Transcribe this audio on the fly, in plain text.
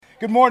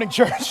Good morning,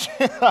 church.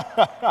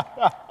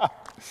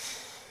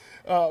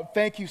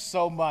 Thank you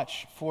so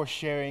much for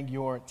sharing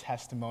your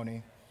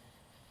testimony.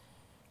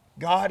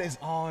 God is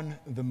on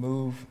the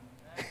move.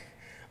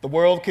 The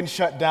world can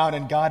shut down,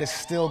 and God is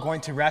still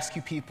going to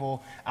rescue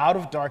people out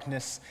of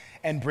darkness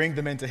and bring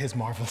them into his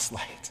marvelous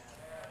light.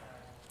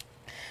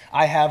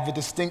 I have the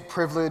distinct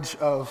privilege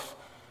of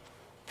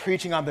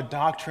preaching on the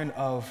doctrine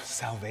of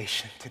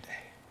salvation today.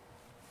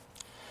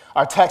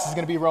 Our text is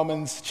going to be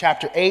Romans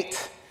chapter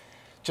 8,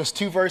 just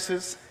two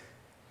verses,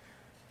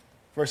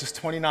 verses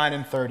 29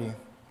 and 30.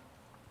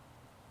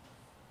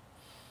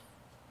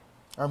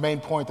 Our main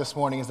point this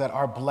morning is that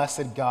our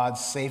blessed God's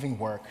saving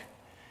work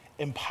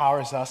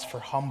empowers us for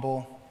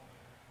humble,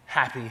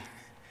 happy,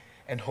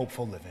 and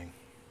hopeful living.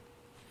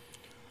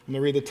 I'm going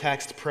to read the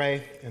text,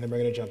 pray, and then we're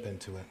going to jump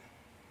into it.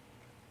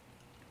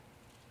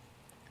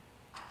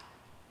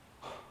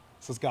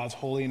 This is God's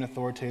holy and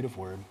authoritative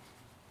word.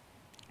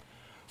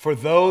 For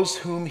those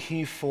whom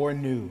he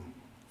foreknew,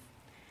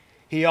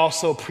 he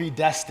also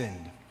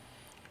predestined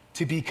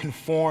to be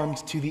conformed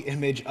to the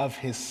image of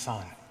his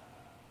Son,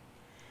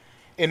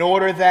 in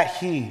order that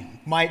he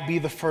might be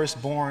the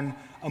firstborn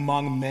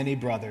among many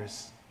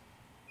brothers.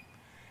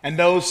 And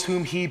those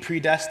whom he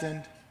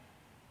predestined,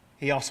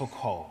 he also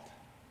called.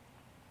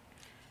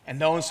 And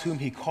those whom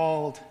he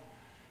called,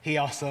 he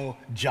also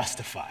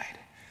justified.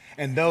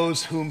 And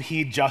those whom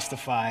he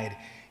justified,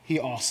 he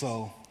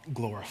also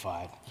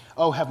glorified.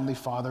 Oh, Heavenly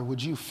Father,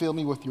 would you fill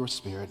me with your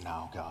Spirit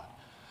now, God?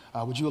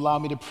 Would you allow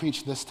me to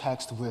preach this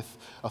text with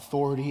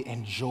authority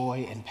and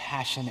joy and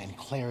passion and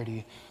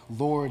clarity?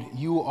 Lord,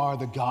 you are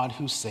the God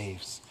who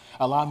saves.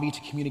 Allow me to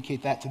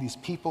communicate that to these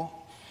people.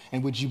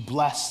 And would you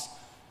bless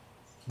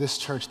this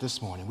church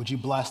this morning? Would you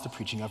bless the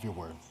preaching of your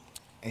word?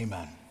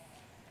 Amen.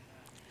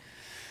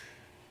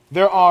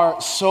 There are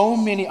so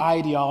many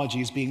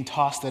ideologies being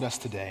tossed at us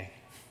today.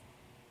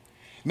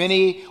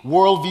 Many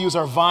worldviews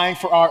are vying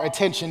for our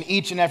attention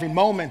each and every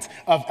moment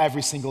of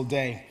every single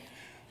day.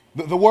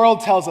 The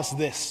world tells us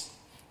this: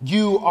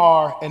 you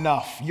are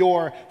enough.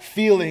 Your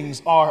feelings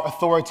are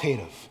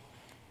authoritative.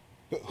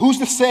 Who's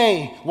to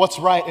say what's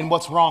right and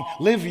what's wrong?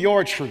 Live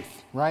your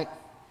truth, right?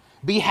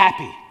 Be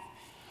happy.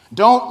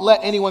 Don't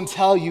let anyone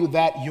tell you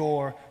that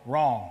you're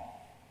wrong.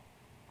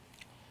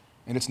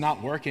 And it's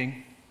not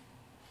working.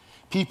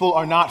 People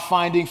are not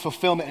finding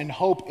fulfillment and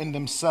hope in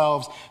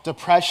themselves.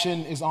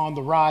 Depression is on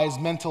the rise.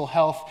 Mental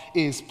health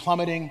is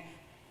plummeting.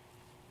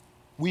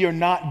 We are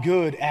not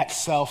good at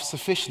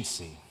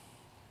self-sufficiency.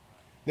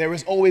 There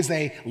is always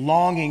a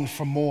longing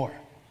for more.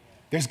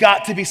 There's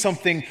got to be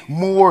something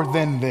more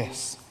than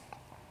this.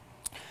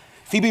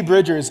 Phoebe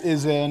Bridgers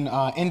is an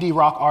indie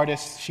rock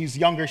artist. She's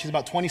younger. She's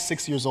about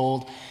 26 years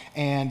old.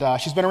 And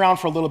she's been around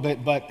for a little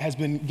bit, but has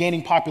been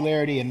gaining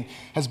popularity and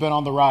has been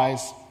on the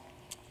rise.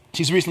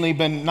 She's recently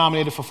been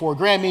nominated for 4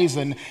 Grammys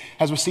and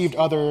has received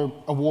other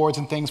awards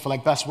and things for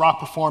like Best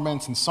Rock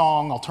Performance and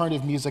Song,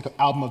 Alternative Music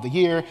Album of the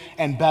Year,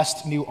 and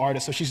Best New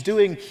Artist. So she's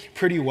doing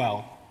pretty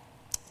well.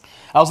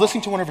 I was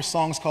listening to one of her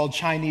songs called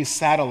Chinese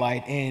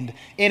Satellite, and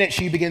in it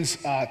she begins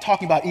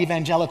talking about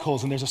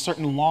evangelicals, and there's a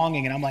certain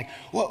longing, and I'm like,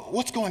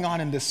 what's going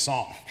on in this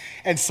song?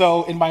 And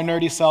so in my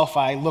nerdy self,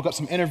 I look up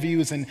some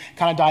interviews and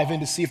kind of dive in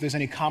to see if there's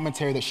any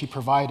commentary that she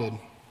provided.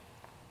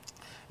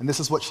 And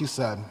this is what she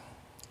said.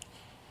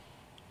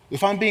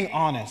 If I'm being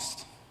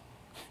honest,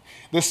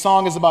 this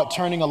song is about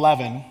turning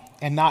 11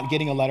 and not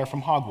getting a letter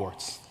from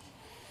Hogwarts.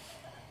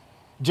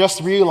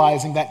 Just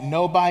realizing that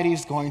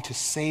nobody's going to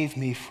save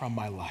me from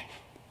my life.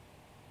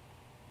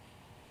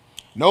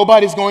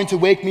 Nobody's going to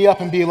wake me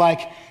up and be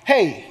like,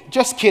 hey,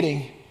 just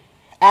kidding.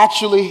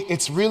 Actually,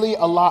 it's really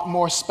a lot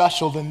more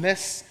special than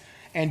this,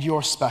 and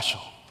you're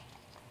special.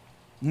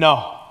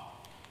 No,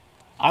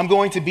 I'm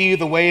going to be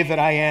the way that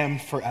I am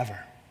forever.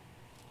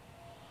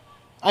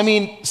 I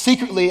mean,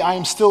 secretly, I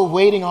am still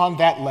waiting on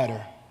that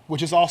letter,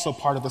 which is also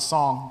part of the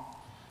song.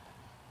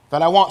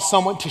 That I want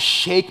someone to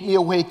shake me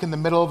awake in the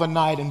middle of the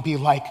night and be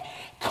like,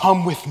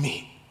 come with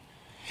me.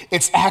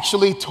 It's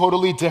actually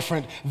totally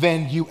different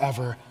than you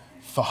ever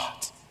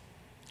thought.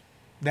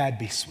 That'd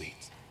be sweet.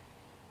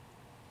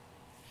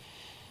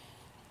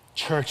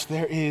 Church,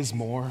 there is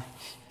more.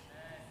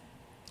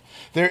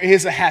 There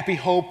is a happy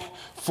hope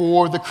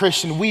for the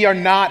Christian. We are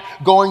not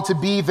going to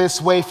be this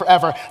way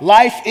forever.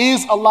 Life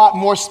is a lot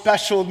more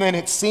special than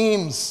it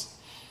seems,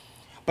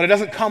 but it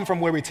doesn't come from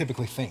where we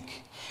typically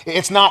think.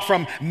 It's not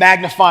from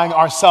magnifying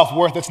our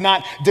self-worth. It's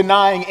not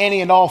denying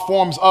any and all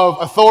forms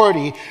of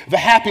authority. The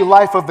happy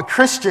life of the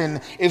Christian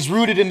is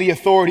rooted in the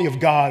authority of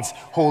God's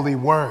holy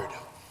word.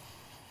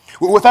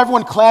 With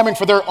everyone clamoring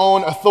for their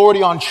own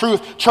authority on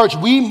truth, church,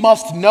 we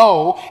must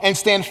know and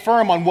stand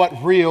firm on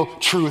what real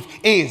truth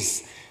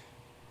is.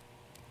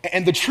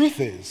 And the truth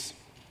is,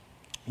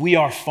 we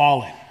are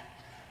fallen,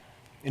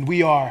 and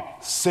we are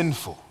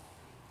sinful,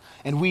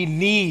 and we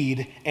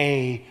need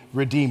a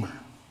Redeemer.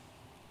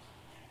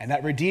 And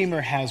that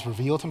Redeemer has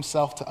revealed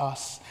himself to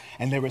us,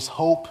 and there is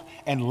hope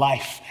and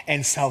life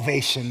and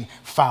salvation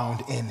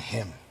found in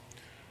him.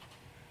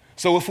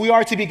 So if we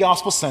are to be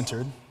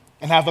gospel-centered,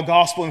 and have the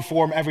gospel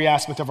inform every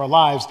aspect of our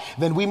lives,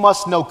 then we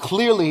must know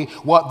clearly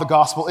what the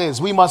gospel is.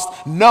 We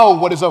must know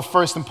what is of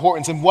first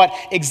importance and what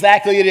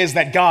exactly it is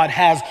that God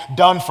has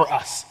done for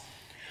us.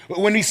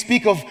 When we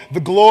speak of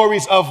the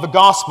glories of the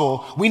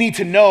gospel, we need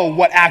to know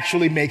what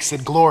actually makes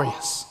it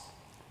glorious.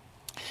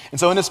 And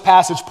so in this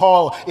passage,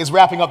 Paul is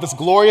wrapping up this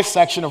glorious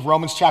section of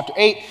Romans chapter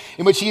 8,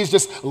 in which he is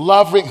just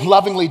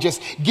lovingly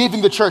just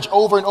giving the church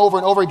over and over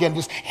and over again,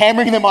 just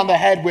hammering them on the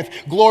head with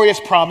glorious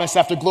promise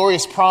after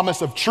glorious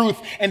promise of truth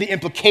and the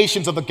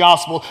implications of the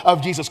gospel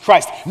of Jesus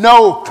Christ.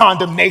 No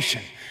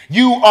condemnation.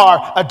 You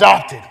are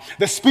adopted.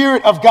 The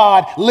Spirit of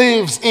God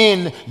lives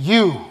in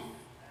you.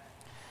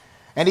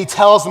 And he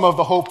tells them of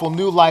the hopeful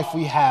new life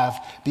we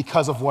have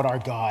because of what our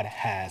God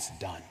has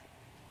done.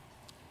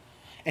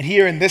 And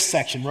here in this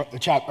section,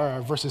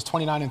 verses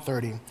 29 and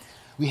 30,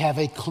 we have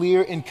a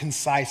clear and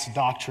concise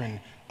doctrine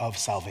of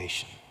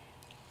salvation,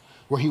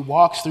 where he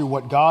walks through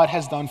what God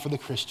has done for the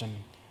Christian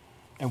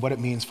and what it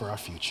means for our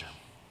future.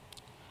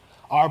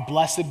 Our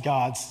blessed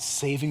God's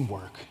saving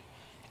work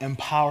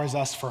empowers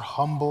us for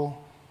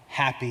humble,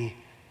 happy,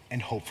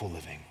 and hopeful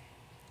living.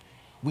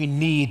 We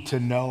need to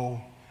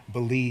know,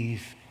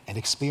 believe, and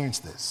experience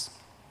this.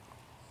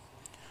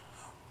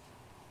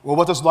 Well,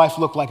 what does life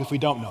look like if we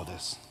don't know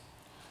this?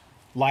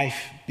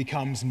 Life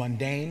becomes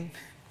mundane,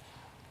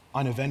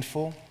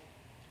 uneventful,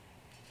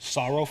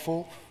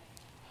 sorrowful.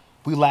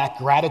 We lack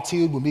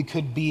gratitude when we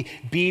could be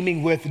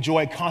beaming with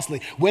joy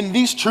constantly. When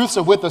these truths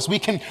are with us, we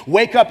can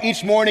wake up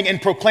each morning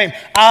and proclaim,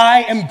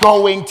 I am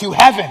going to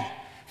heaven.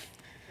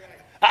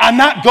 I'm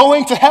not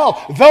going to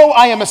hell, though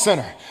I am a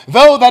sinner.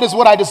 Though that is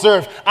what I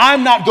deserve,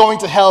 I'm not going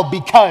to hell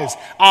because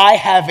I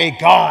have a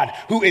God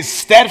who is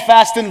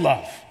steadfast in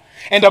love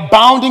and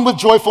abounding with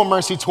joyful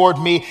mercy toward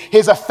me.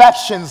 His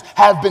affections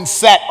have been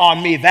set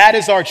on me. That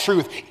is our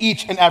truth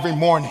each and every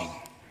morning.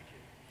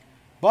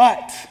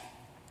 But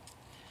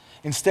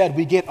instead,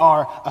 we get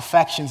our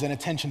affections and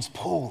attentions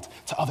pulled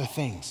to other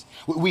things.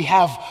 We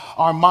have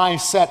our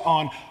minds set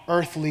on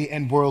earthly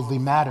and worldly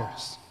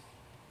matters.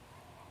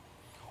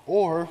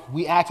 Or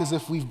we act as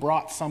if we've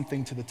brought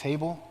something to the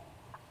table,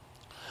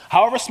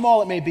 however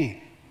small it may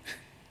be,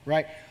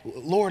 right?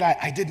 Lord,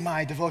 I did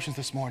my devotions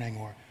this morning,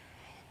 or,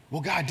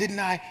 well, God,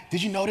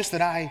 did you notice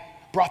that I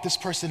brought this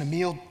person a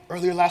meal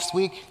earlier last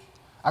week?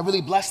 I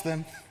really blessed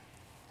them.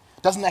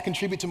 Doesn't that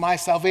contribute to my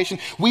salvation?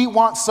 We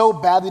want so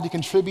badly to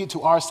contribute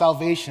to our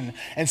salvation,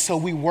 and so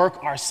we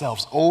work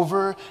ourselves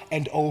over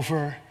and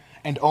over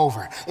and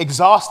over,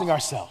 exhausting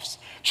ourselves,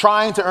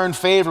 trying to earn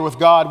favor with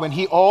God when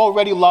he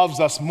already loves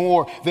us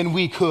more than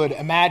we could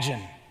imagine,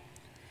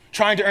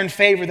 trying to earn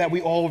favor that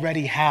we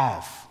already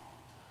have.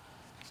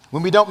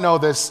 When we don't know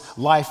this,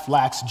 life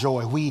lacks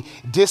joy. We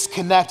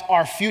disconnect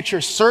our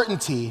future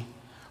certainty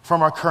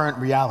from our current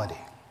reality.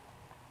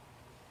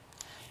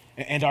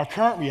 And our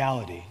current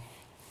reality,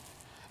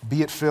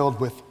 be it filled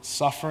with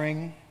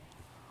suffering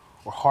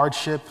or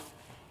hardship,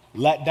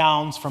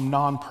 letdowns from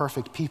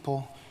non-perfect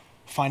people,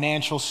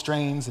 financial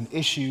strains and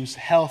issues,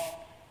 health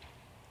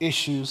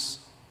issues,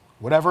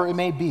 whatever it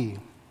may be,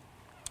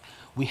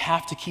 we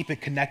have to keep it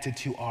connected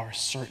to our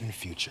certain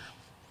future.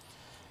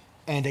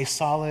 And a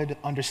solid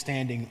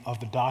understanding of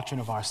the doctrine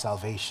of our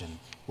salvation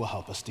will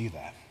help us do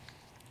that.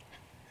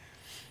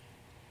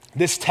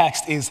 This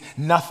text is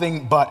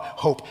nothing but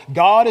hope.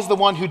 God is the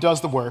one who does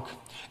the work.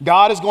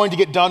 God is going to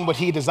get done what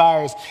he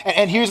desires.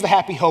 And here's the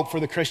happy hope for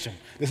the Christian.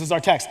 This is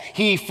our text.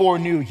 He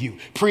foreknew you,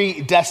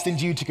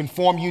 predestined you to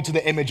conform you to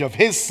the image of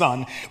his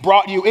Son,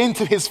 brought you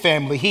into his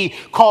family. He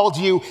called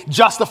you,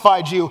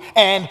 justified you,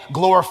 and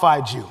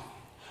glorified you.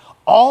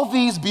 All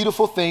these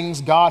beautiful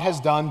things God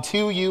has done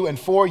to you and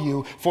for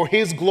you for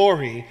his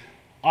glory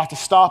ought to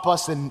stop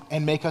us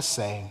and make us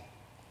say,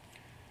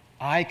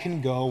 I can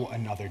go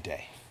another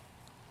day.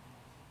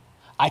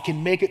 I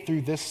can make it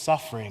through this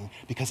suffering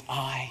because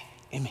I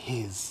am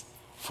his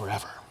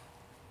forever.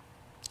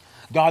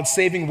 God's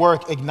saving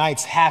work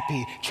ignites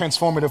happy,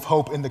 transformative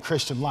hope in the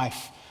Christian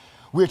life.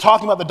 We're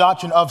talking about the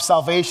doctrine of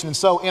salvation, and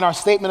so in our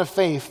statement of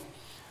faith,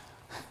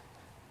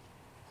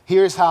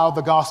 here's how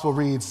the gospel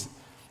reads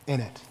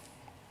in it.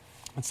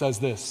 It says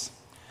this: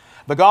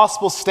 the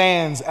gospel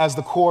stands as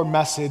the core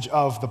message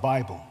of the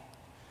Bible,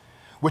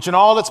 which in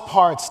all its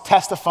parts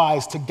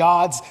testifies to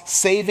God's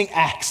saving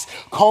acts,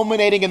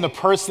 culminating in the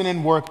person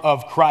and work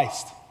of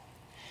Christ.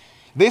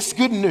 This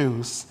good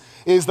news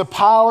is the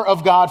power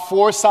of God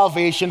for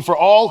salvation for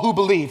all who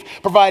believe,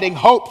 providing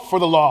hope for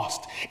the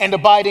lost and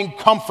abiding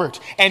comfort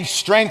and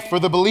strength for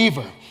the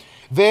believer.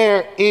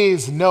 There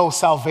is no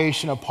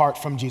salvation apart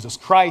from Jesus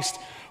Christ,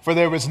 for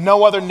there is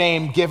no other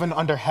name given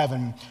under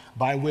heaven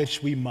by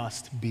which we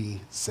must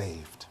be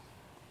saved.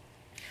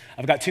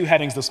 I've got two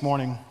headings this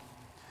morning.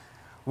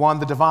 One,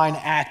 the divine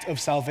act of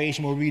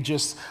salvation, where we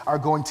just are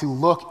going to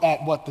look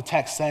at what the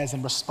text says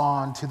and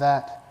respond to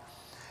that.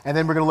 And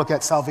then we're going to look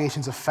at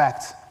salvation's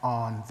effect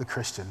on the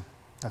Christian.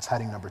 That's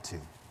heading number 2.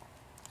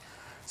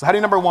 So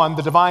heading number 1,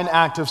 the divine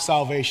act of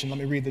salvation. Let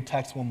me read the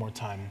text one more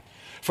time.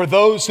 For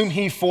those whom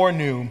he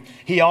foreknew,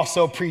 he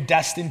also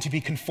predestined to be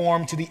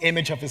conformed to the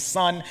image of his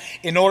Son,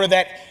 in order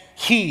that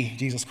he,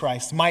 Jesus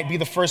Christ, might be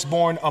the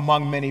firstborn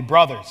among many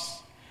brothers.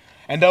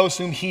 And those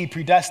whom he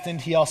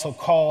predestined, he also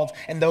called.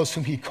 And those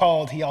whom he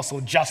called, he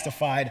also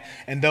justified.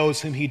 And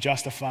those whom he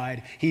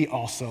justified, he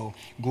also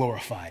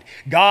glorified.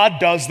 God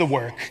does the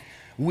work.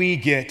 We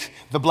get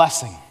the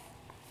blessing.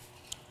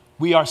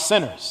 We are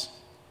sinners.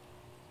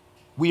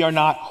 We are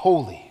not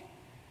holy.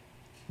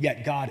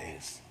 Yet God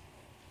is.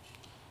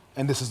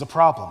 And this is the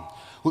problem.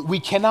 We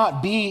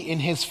cannot be in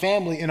his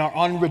family in our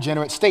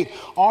unregenerate state.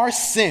 Our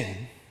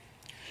sin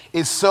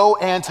is so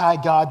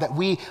anti-God that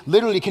we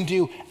literally can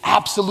do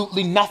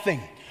absolutely nothing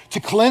to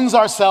cleanse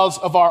ourselves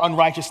of our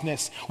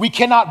unrighteousness. We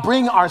cannot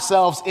bring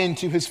ourselves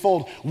into his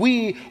fold.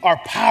 We are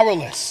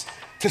powerless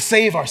to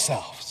save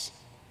ourselves.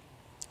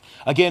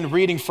 Again,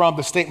 reading from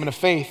the statement of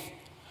faith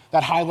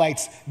that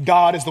highlights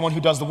God is the one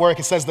who does the work.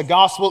 It says the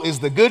gospel is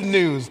the good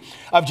news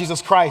of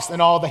Jesus Christ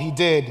and all that he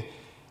did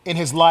in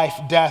his life,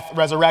 death,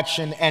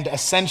 resurrection, and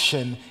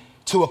ascension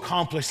to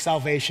accomplish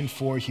salvation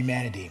for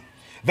humanity.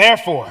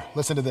 Therefore,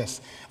 listen to this,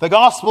 the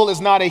gospel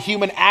is not a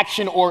human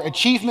action or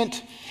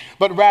achievement,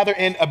 but rather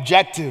an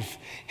objective,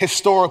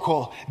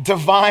 historical,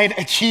 divine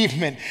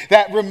achievement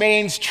that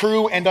remains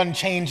true and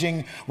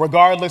unchanging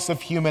regardless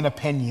of human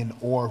opinion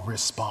or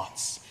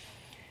response.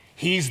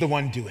 He's the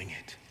one doing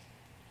it.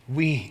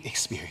 We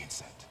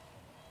experience it.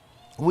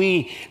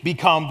 We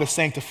become the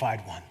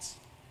sanctified ones.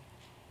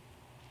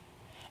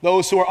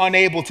 Those who are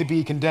unable to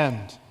be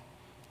condemned,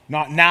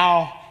 not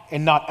now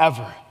and not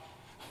ever.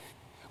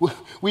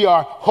 We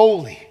are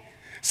holy,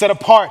 set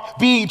apart,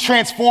 being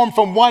transformed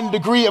from one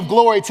degree of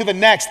glory to the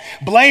next,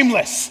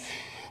 blameless,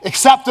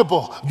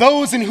 acceptable,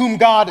 those in whom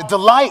God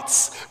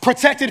delights,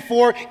 protected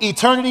for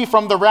eternity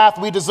from the wrath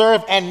we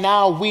deserve, and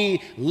now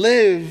we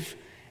live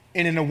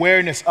in an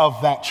awareness of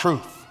that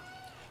truth,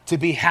 to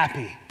be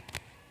happy,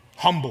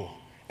 humble,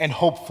 and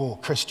hopeful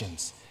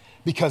Christians,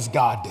 because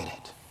God did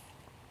it.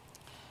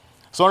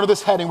 So under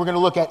this heading, we're going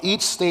to look at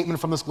each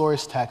statement from this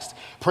glorious text,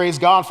 praise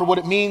God for what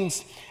it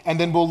means, and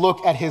then we'll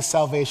look at his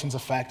salvation's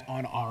effect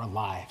on our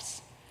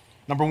lives.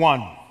 Number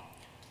one,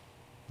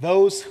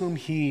 those whom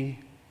he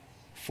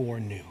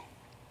foreknew.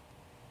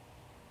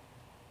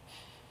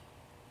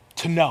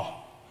 To know.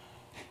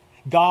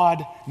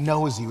 God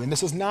knows you. And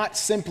this is not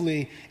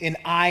simply an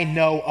I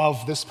know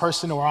of this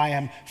person or I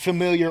am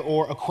familiar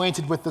or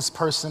acquainted with this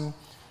person.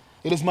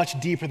 It is much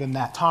deeper than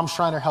that. Tom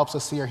Schreiner helps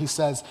us here. He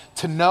says,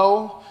 to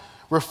know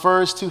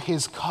refers to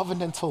his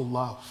covenantal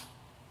love,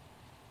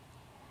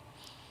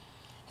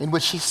 in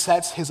which he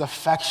sets his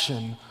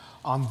affection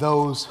on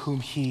those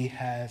whom he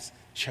has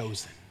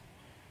chosen.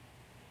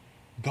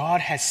 God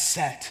has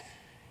set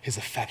his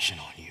affection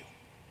on you.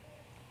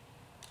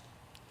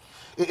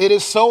 It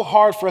is so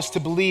hard for us to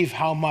believe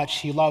how much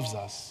he loves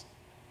us.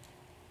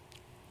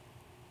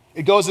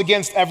 It goes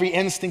against every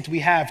instinct we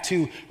have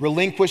to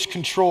relinquish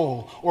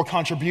control or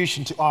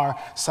contribution to our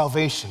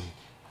salvation.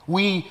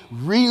 We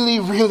really,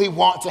 really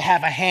want to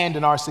have a hand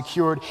in our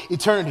secured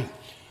eternity.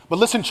 But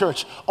listen,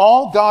 church,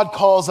 all God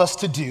calls us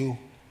to do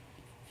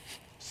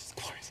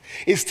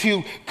is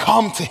to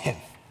come to him.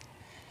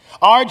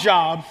 Our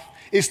job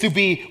is to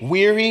be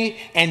weary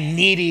and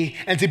needy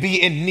and to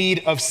be in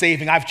need of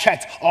saving. I've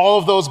checked all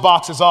of those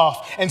boxes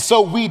off. And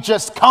so we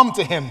just come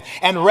to him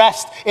and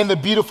rest in the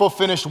beautiful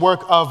finished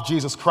work of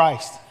Jesus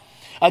Christ.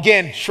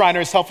 Again,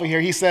 Schreiner is helpful here.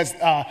 He says,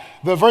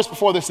 the verse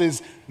before this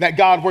is that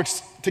God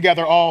works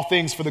together all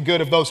things for the good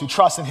of those who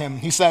trust in him.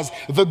 He says,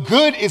 the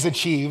good is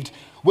achieved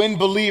when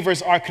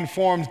believers are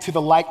conformed to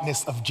the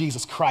likeness of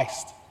Jesus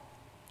Christ.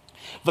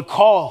 The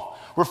call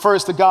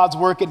refers to God's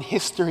work in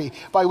history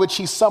by which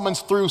he summons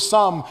through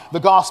some the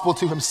gospel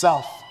to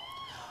himself.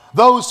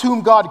 Those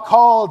whom God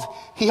called,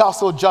 he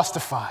also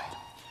justified.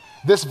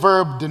 This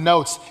verb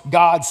denotes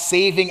God's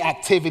saving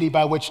activity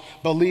by which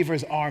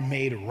believers are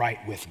made right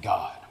with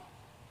God.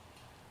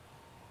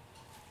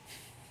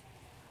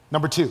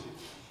 Number two,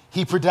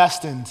 he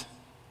predestined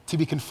to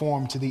be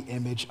conformed to the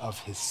image of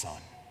his Son.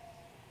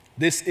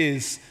 This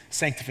is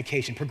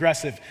sanctification,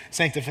 progressive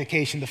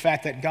sanctification, the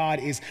fact that God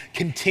is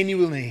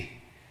continually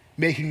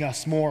making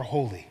us more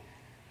holy,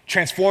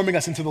 transforming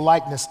us into the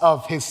likeness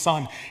of his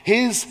Son.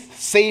 His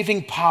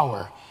saving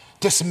power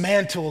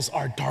dismantles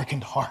our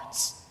darkened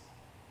hearts.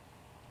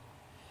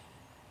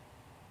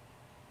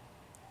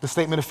 The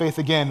statement of faith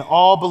again,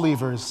 all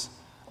believers,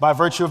 by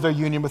virtue of their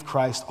union with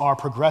Christ, are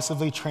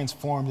progressively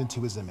transformed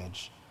into his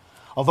image.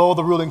 Although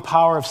the ruling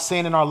power of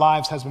sin in our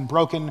lives has been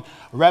broken,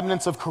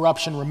 remnants of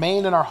corruption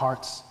remain in our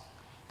hearts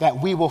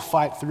that we will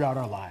fight throughout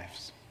our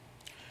lives.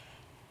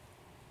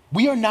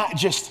 We are not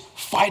just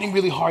fighting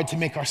really hard to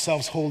make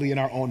ourselves holy in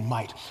our own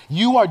might.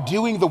 You are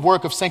doing the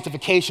work of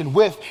sanctification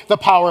with the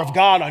power of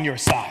God on your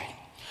side.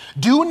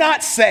 Do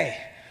not say,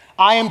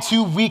 I am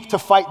too weak to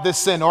fight this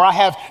sin, or I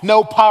have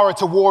no power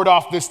to ward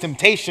off this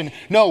temptation.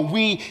 No,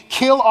 we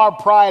kill our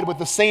pride with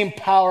the same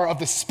power of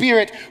the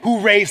Spirit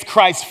who raised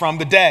Christ from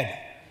the dead.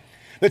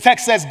 The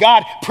text says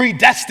God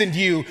predestined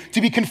you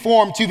to be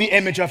conformed to the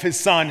image of his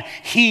Son.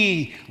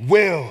 He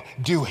will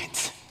do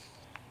it.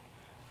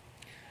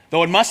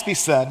 Though it must be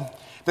said,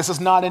 this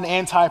is not an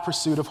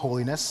anti-pursuit of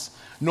holiness,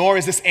 nor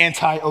is this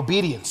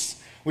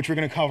anti-obedience, which we're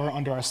going to cover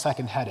under our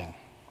second heading.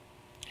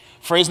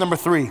 Phrase number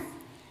 3,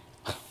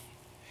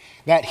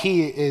 that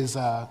he is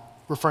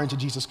referring to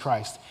Jesus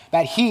Christ.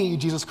 That he,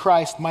 Jesus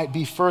Christ, might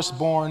be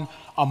firstborn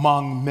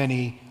among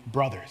many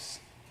brothers.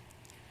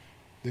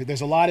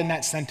 There's a lot in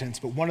that sentence,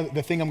 but one of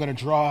the thing I'm going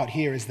to draw out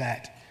here is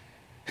that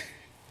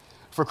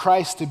for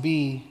Christ to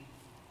be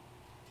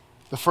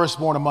the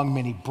firstborn among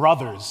many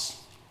brothers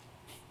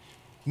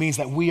means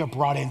that we are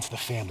brought into the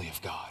family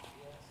of God.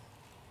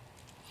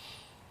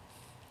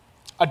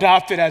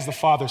 Adopted as the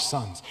Father's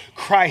sons.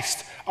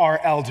 Christ, our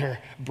elder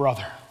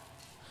brother.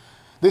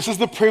 This is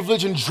the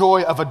privilege and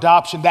joy of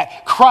adoption,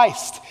 that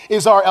Christ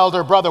is our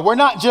elder brother. We're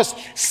not just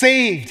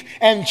saved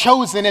and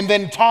chosen and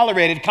then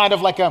tolerated, kind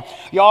of like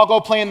y'all go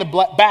play in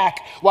the back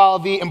while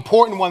the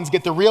important ones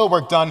get the real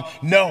work done.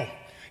 No.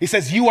 He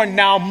says, you are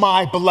now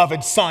my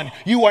beloved son.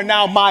 You are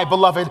now my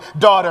beloved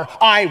daughter.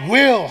 I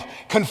will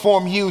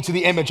conform you to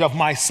the image of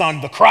my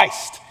son, the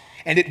Christ,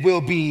 and it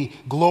will be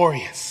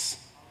glorious.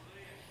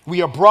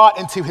 We are brought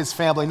into his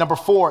family. Number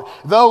 4,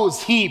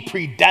 those he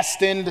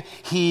predestined,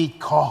 he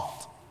called.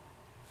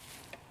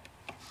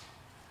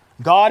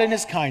 God in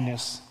his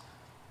kindness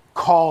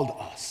called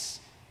us.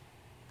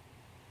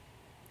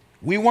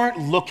 We weren't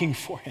looking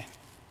for him.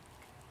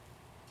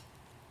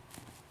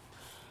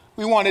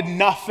 We wanted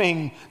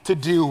nothing to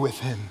do with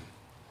him.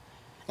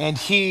 And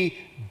he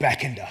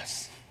beckoned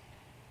us.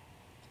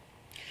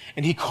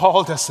 And he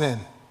called us in.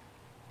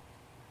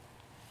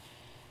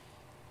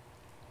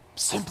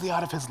 Simply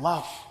out of his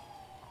love.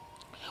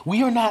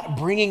 We are not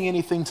bringing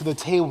anything to the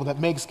table that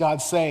makes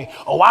God say,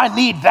 oh, I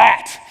need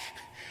that.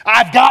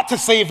 I've got to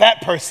save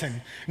that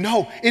person.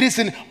 No, it is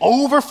an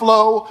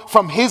overflow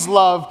from his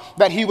love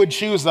that he would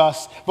choose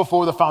us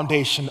before the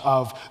foundation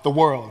of the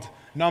world.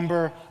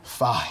 Number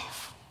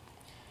 5,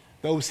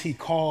 those he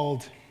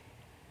called,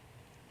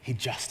 he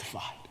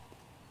justified.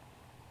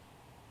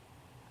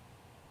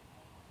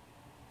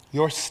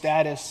 Your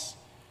status,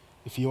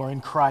 if you are in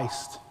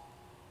Christ,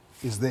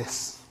 is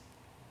this.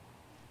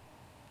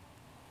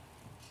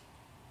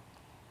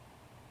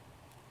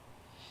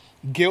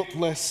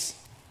 Guiltless,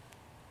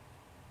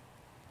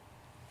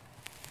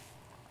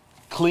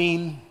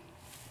 clean,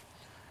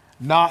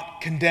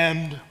 not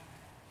condemned.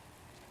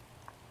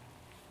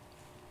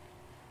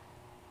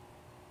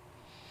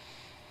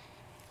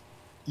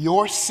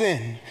 Your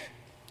sin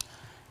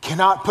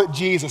cannot put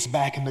Jesus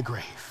back in the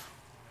grave.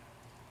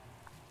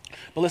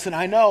 But listen,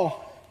 I know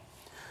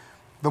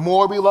the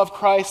more we love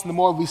Christ and the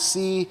more we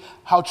see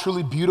how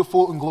truly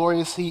beautiful and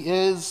glorious he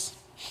is,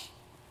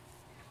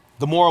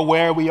 the more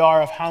aware we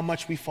are of how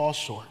much we fall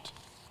short.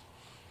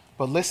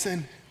 But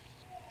listen,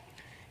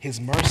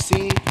 his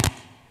mercy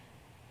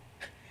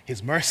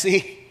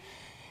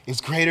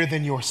is greater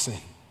than your sin.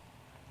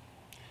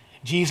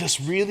 Jesus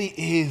really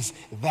is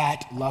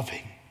that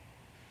loving.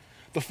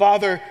 The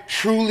Father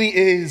truly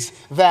is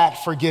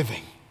that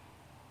forgiving.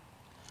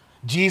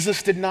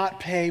 Jesus did not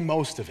pay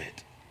most of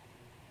it.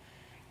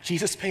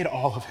 Jesus paid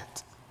all of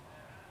it.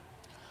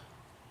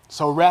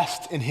 So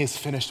rest in his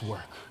finished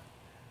work.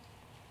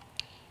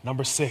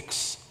 Number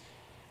 6,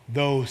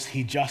 those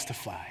he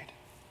justified,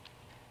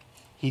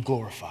 he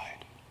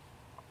glorified.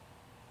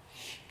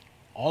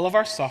 All of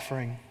our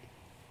suffering,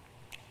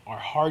 our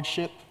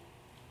hardship,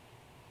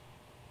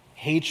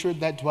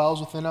 hatred that dwells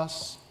within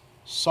us,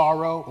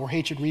 sorrow or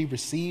hatred we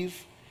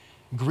receive,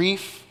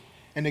 grief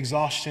and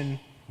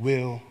exhaustion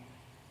will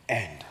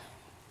end.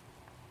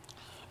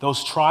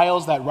 Those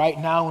trials that right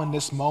now in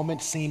this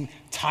moment seem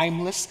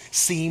timeless,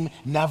 seem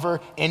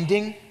never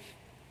ending,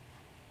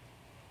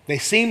 they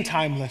seem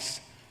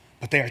timeless,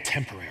 but they are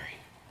temporary.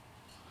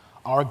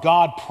 Our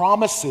God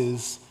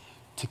promises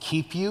to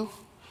keep you,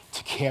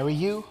 to carry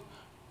you,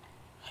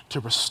 to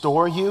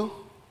restore you,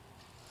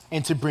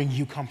 and to bring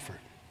you comfort.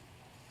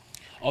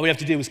 All we have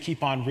to do is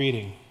keep on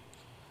reading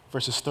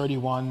verses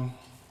 31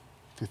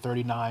 through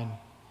 39.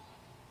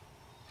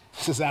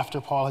 This is after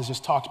Paul has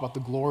just talked about the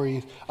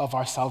glory of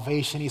our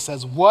salvation. He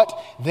says,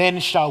 what then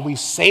shall we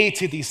say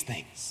to these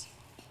things?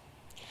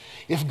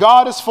 If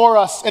God is for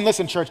us, and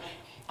listen, church,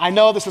 I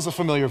know this is a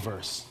familiar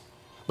verse,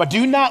 but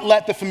do not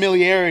let the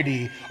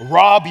familiarity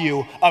rob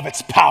you of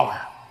its power.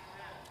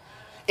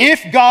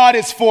 If God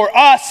is for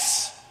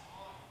us,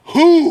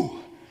 who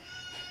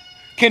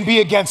can be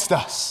against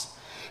us?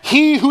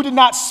 He who did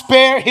not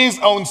spare his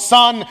own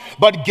son,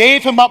 but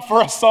gave him up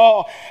for us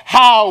all,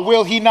 how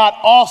will he not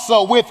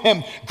also with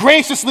him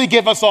graciously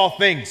give us all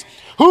things?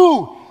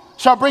 Who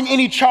shall bring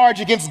any charge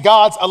against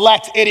God's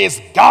elect? It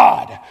is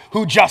God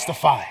who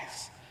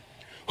justifies.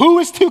 Who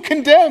is to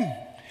condemn?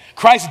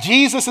 Christ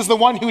Jesus is the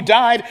one who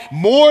died,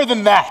 more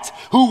than that,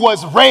 who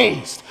was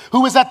raised,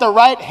 who is at the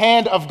right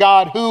hand of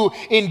God, who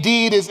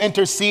indeed is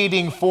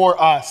interceding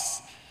for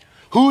us.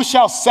 Who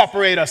shall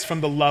separate us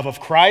from the love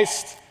of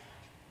Christ?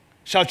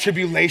 Shall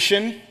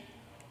tribulation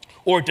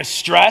or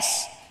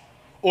distress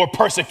or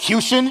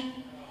persecution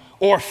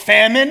or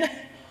famine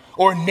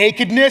or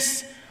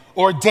nakedness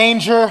or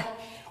danger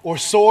Or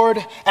sword,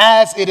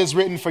 as it is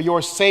written, for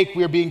your sake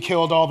we are being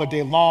killed all the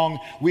day long.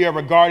 We are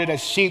regarded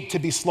as sheep to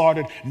be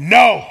slaughtered.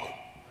 No!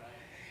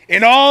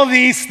 In all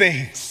these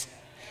things,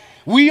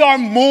 we are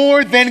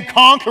more than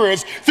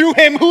conquerors through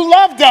him who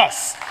loved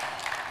us.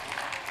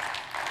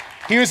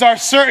 Here's our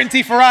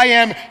certainty, for I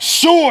am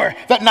sure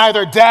that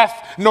neither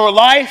death nor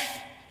life,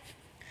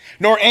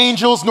 nor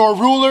angels, nor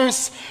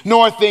rulers,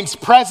 nor things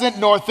present,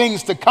 nor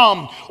things to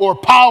come, or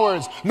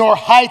powers, nor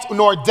height,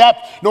 nor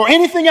depth, nor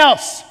anything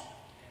else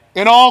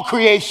in all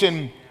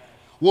creation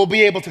will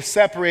be able to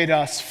separate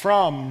us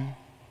from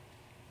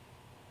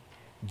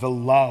the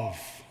love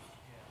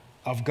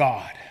of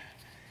God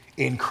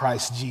in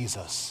Christ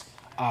Jesus,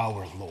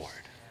 our Lord.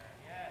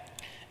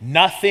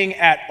 Nothing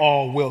at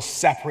all will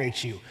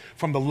separate you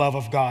from the love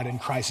of God in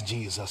Christ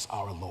Jesus,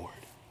 our Lord.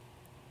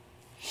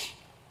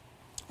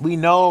 We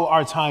know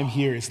our time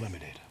here is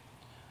limited.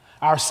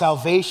 Our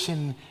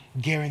salvation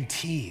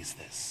guarantees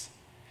this.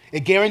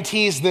 It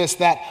guarantees this,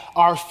 that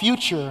our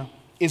future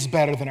is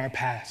better than our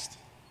past.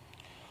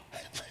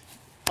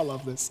 I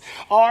love this.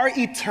 Our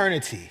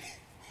eternity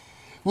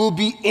will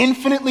be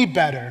infinitely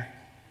better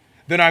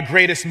than our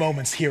greatest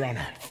moments here on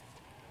earth.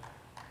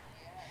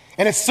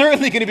 And it's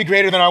certainly going to be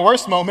greater than our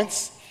worst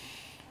moments.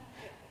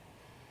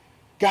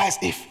 Guys,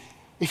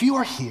 if you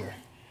are here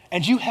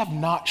and you have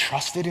not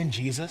trusted in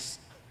Jesus,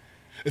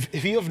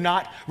 if you have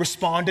not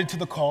responded to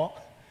the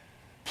call,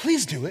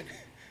 please do it.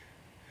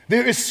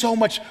 There is so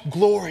much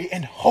glory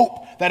and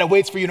hope that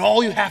awaits for you, and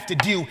all you have to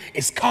do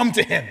is come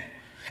to him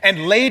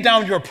and lay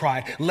down your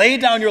pride, lay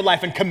down your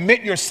life, and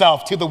commit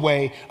yourself to the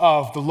way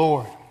of the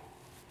Lord.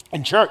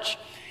 And church,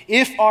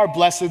 if our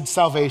blessed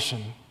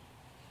salvation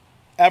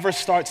ever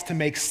starts to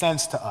make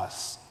sense to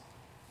us,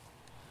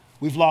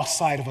 we've lost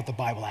sight of what the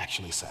Bible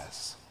actually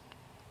says.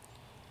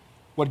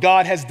 What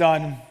God has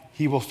done,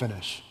 he will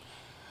finish.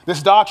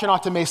 This doctrine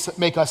ought to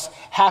make us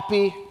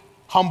happy,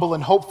 humble,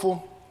 and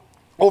hopeful,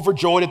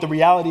 overjoyed at the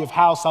reality of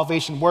how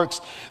salvation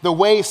works. The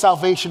way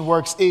salvation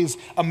works is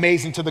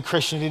amazing to the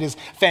Christian. It is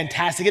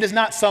fantastic. It is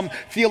not some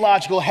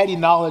theological heady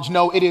knowledge.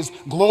 No, it is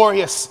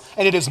glorious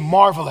and it is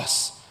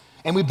marvelous.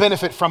 And we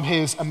benefit from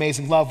his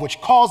amazing love, which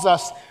calls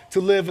us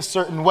to live a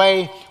certain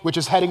way, which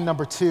is heading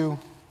number 2,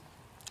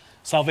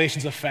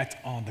 salvation's effect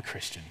on the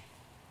Christian.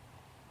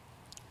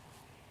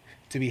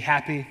 To be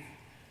happy,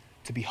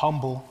 to be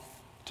humble,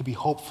 to be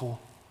hopeful,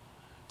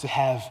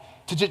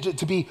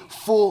 to be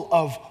full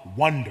of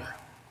wonder.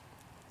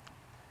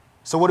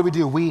 So what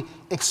do? We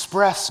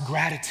express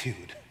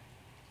gratitude.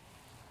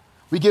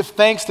 We give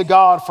thanks to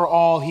God for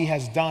all he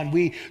has done.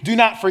 We do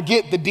not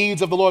forget the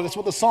deeds of the Lord. That's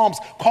what the Psalms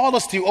call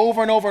us to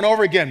over and over and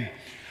over again.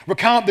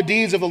 Recount the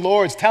deeds of the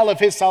Lord. Tell of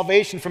his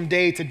salvation from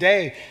day to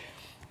day.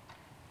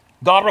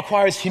 God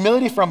requires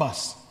humility from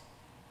us.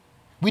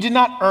 We did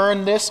not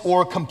earn this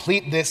or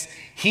complete this.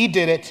 He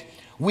did it.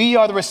 We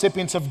are the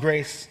recipients of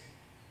grace,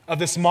 of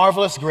this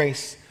marvelous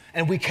grace,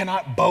 and we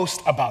cannot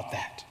boast about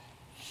that.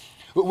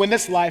 When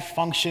this life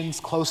functions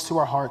close to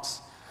our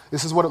hearts,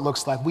 this is what it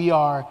looks like. We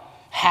are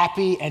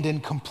happy and in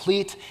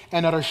complete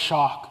and utter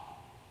shock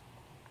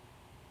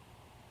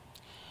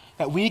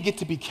that we get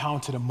to be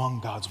counted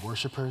among God's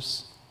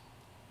worshipers,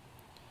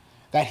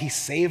 that he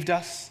saved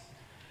us,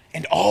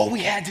 and all we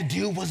had to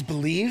do was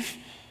believe.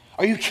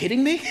 Are you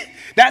kidding me?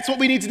 That's what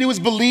we need to do, is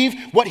believe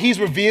what he's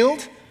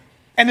revealed,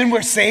 and then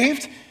we're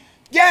saved?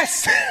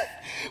 Yes,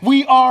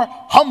 we are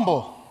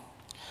humble.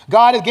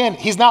 God, again,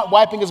 he's not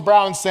wiping his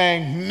brow and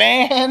saying,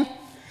 man,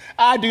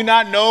 I do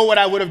not know what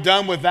I would have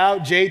done without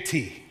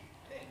JT.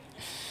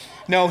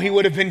 No, he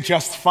would have been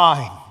just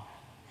fine.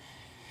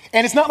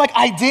 And it's not like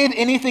I did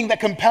anything that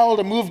compelled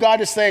or moved God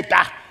to say,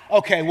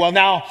 okay, well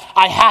now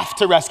I have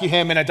to rescue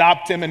him and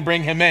adopt him and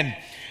bring him in.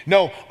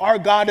 No, our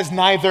God is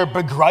neither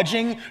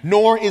begrudging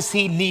nor is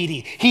he needy.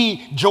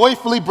 He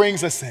joyfully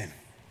brings us in.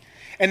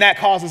 And that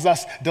causes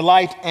us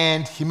delight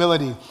and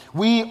humility.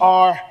 We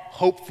are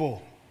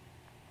hopeful.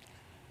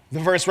 The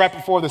verse right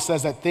before this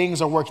says that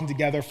things are working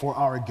together for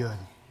our good.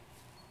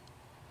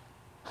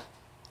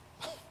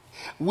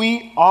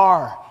 We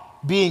are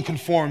being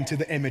conformed to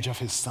the image of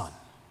his son.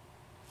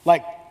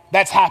 Like,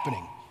 that's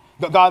happening.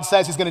 But God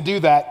says he's going to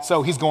do that,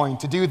 so he's going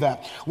to do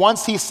that.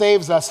 Once he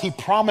saves us, he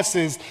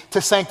promises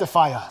to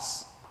sanctify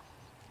us.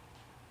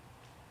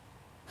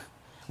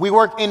 We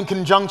work in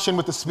conjunction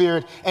with the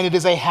Spirit, and it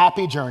is a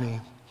happy journey,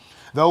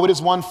 though it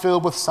is one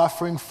filled with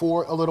suffering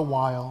for a little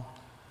while.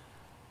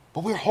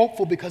 But we're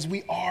hopeful because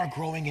we are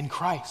growing in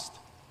Christ.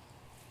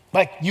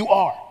 Like you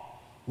are.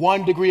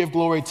 One degree of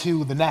glory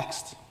to the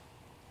next.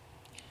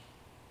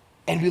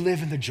 And we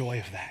live in the joy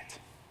of that.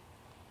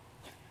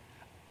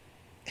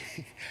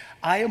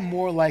 I am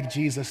more like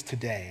Jesus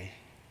today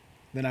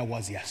than I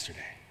was yesterday.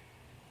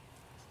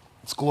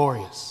 It's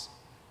glorious.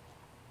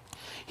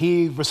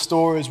 He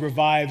restores,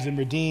 revives, and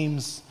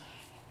redeems,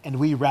 and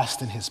we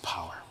rest in his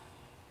power.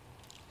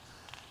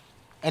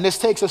 And this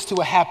takes us to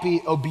a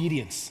happy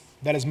obedience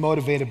that is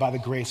motivated by the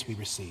grace we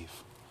receive.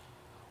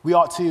 We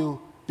ought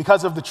to,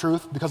 because of the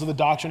truth, because of the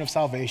doctrine of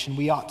salvation,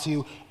 we ought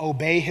to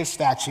obey his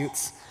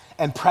statutes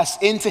and press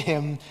into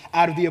him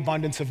out of the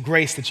abundance of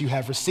grace that you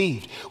have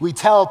received. We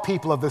tell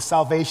people of the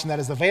salvation that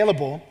is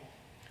available.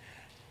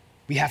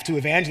 We have to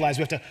evangelize.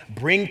 We have to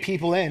bring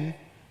people in,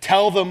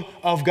 tell them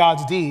of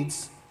God's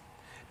deeds,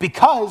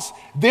 because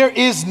there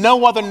is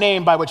no other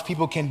name by which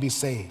people can be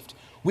saved.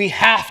 We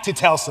have to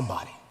tell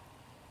somebody.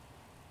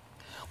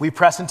 We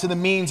press into the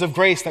means of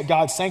grace that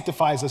God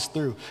sanctifies us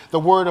through, the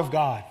Word of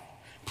God,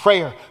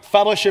 prayer,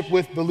 fellowship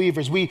with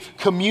believers. We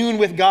commune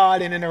with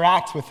God and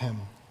interact with him.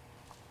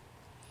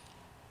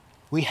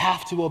 We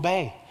have to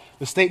obey.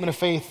 The statement of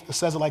faith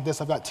says it like this.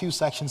 I've got two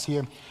sections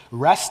here.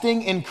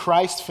 Resting in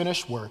Christ's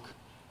finished work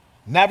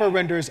never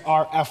renders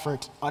our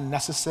effort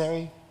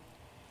unnecessary,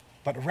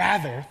 but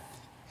rather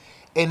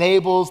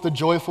enables the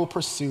joyful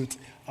pursuit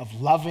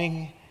of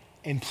loving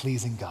and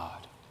pleasing God.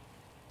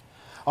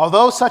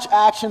 Although such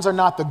actions are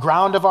not the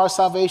ground of our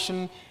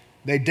salvation,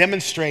 they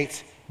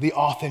demonstrate the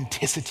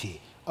authenticity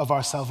of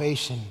our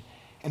salvation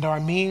and are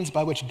a means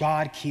by which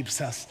God keeps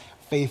us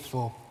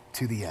faithful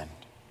to the end.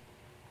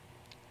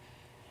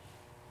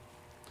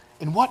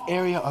 In what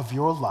area of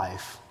your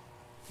life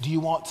do you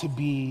want to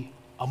be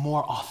a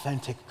more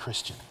authentic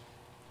Christian?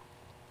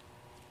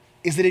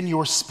 Is it in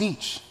your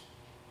speech?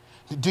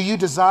 Do you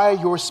desire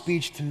your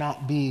speech to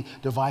not be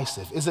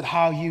divisive? Is it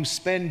how you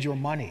spend your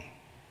money?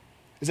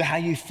 Is it how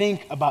you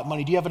think about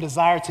money? Do you have a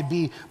desire to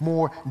be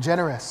more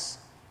generous?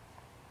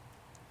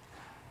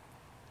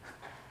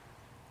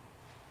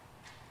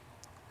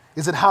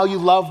 Is it how you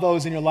love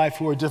those in your life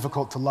who are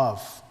difficult to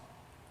love?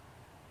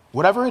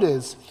 Whatever it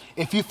is,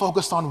 if you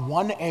focused on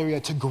one area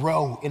to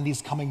grow in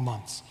these coming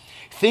months,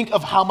 think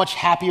of how much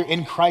happier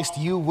in Christ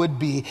you would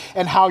be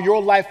and how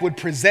your life would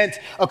present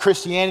a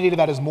Christianity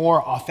that is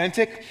more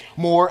authentic,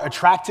 more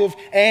attractive,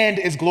 and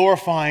is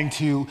glorifying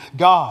to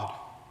God.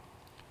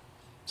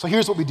 So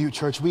here's what we do,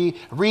 church.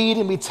 We read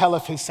and we tell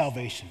of his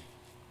salvation.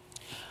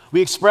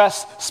 We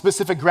express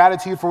specific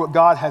gratitude for what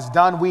God has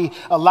done. We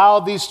allow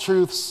these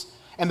truths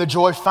and the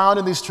joy found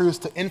in these truths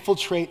to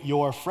infiltrate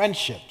your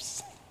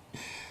friendships.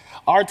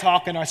 Our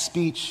talk and our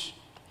speech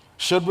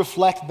should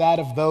reflect that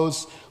of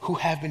those who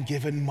have been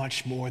given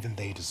much more than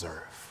they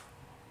deserve.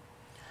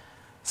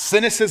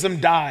 Cynicism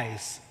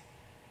dies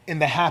in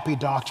the happy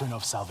doctrine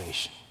of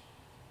salvation.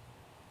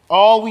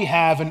 All we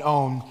have and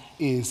own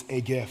is a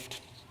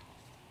gift.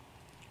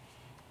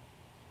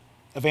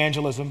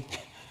 Evangelism.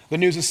 The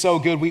news is so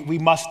good, we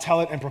must tell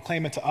it and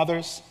proclaim it to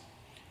others.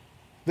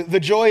 The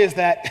joy is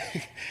that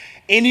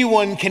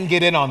anyone can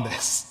get in on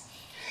this.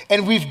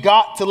 And we've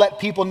got to let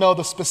people know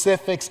the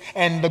specifics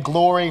and the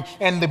glory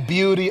and the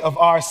beauty of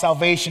our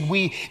salvation.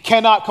 We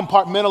cannot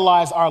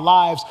compartmentalize our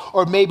lives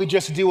or maybe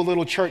just do a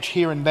little church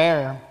here and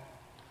there.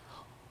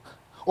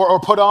 Or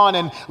put on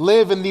and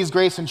live in these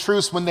grace and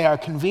truths when they are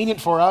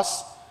convenient for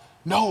us.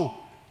 No,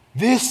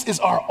 this is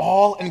our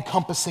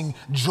all-encompassing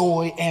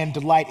joy and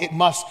delight. It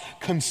must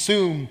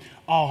consume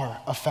our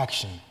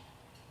affection.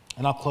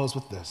 And I'll close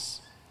with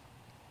this.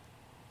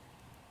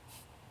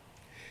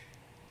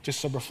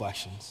 Just some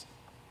reflections.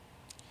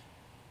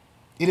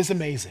 It is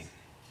amazing.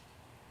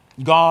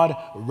 God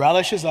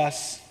relishes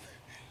us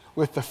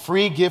with the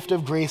free gift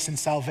of grace and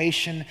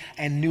salvation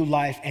and new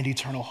life and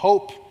eternal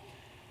hope.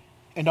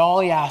 And all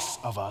he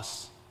asks of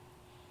us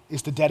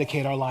is to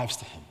dedicate our lives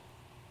to him.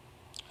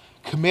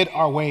 Commit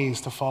our ways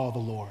to follow the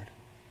Lord.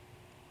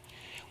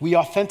 We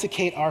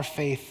authenticate our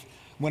faith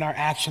when our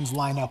actions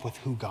line up with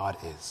who God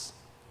is.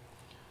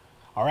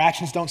 Our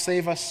actions don't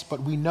save us,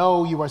 but we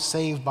know you are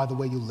saved by the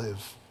way you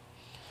live.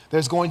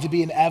 There's going to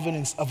be an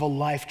evidence of a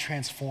life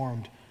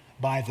transformed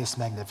by this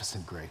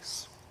magnificent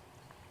grace.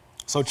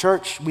 So,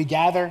 church, we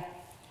gather,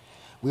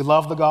 we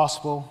love the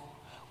gospel,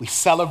 we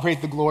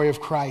celebrate the glory of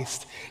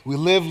Christ, we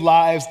live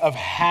lives of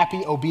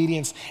happy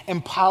obedience,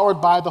 empowered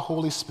by the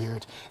Holy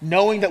Spirit,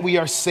 knowing that we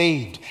are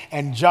saved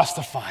and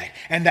justified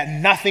and that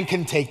nothing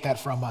can take that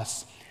from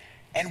us.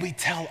 And we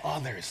tell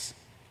others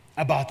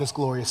about this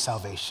glorious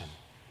salvation,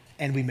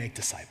 and we make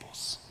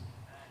disciples.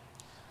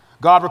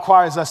 God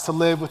requires us to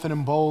live with an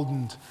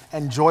emboldened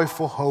and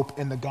joyful hope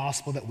in the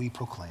gospel that we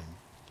proclaim.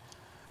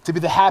 To be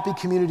the happy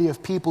community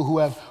of people who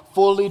have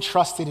fully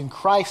trusted in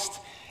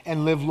Christ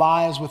and live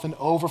lives with an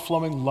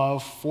overflowing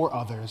love for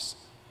others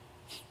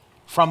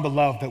from the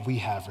love that we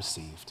have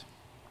received.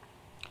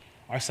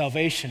 Our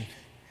salvation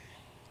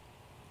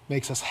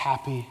makes us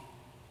happy,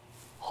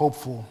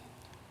 hopeful,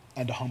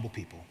 and a humble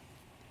people.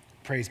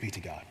 Praise be to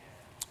God.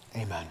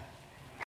 Amen.